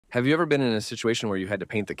Have you ever been in a situation where you had to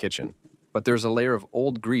paint the kitchen, but there's a layer of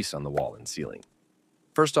old grease on the wall and ceiling?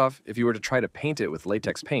 First off, if you were to try to paint it with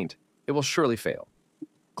latex paint, it will surely fail.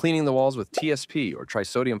 Cleaning the walls with TSP or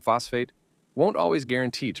trisodium phosphate won't always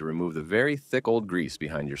guarantee to remove the very thick old grease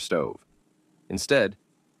behind your stove. Instead,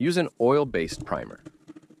 use an oil-based primer.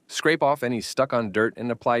 Scrape off any stuck-on dirt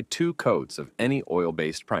and apply 2 coats of any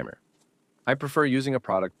oil-based primer. I prefer using a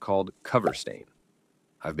product called Cover Stain.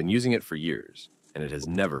 I've been using it for years, and it has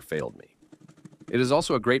never failed me. It is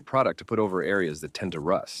also a great product to put over areas that tend to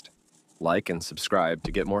rust. Like and subscribe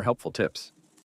to get more helpful tips.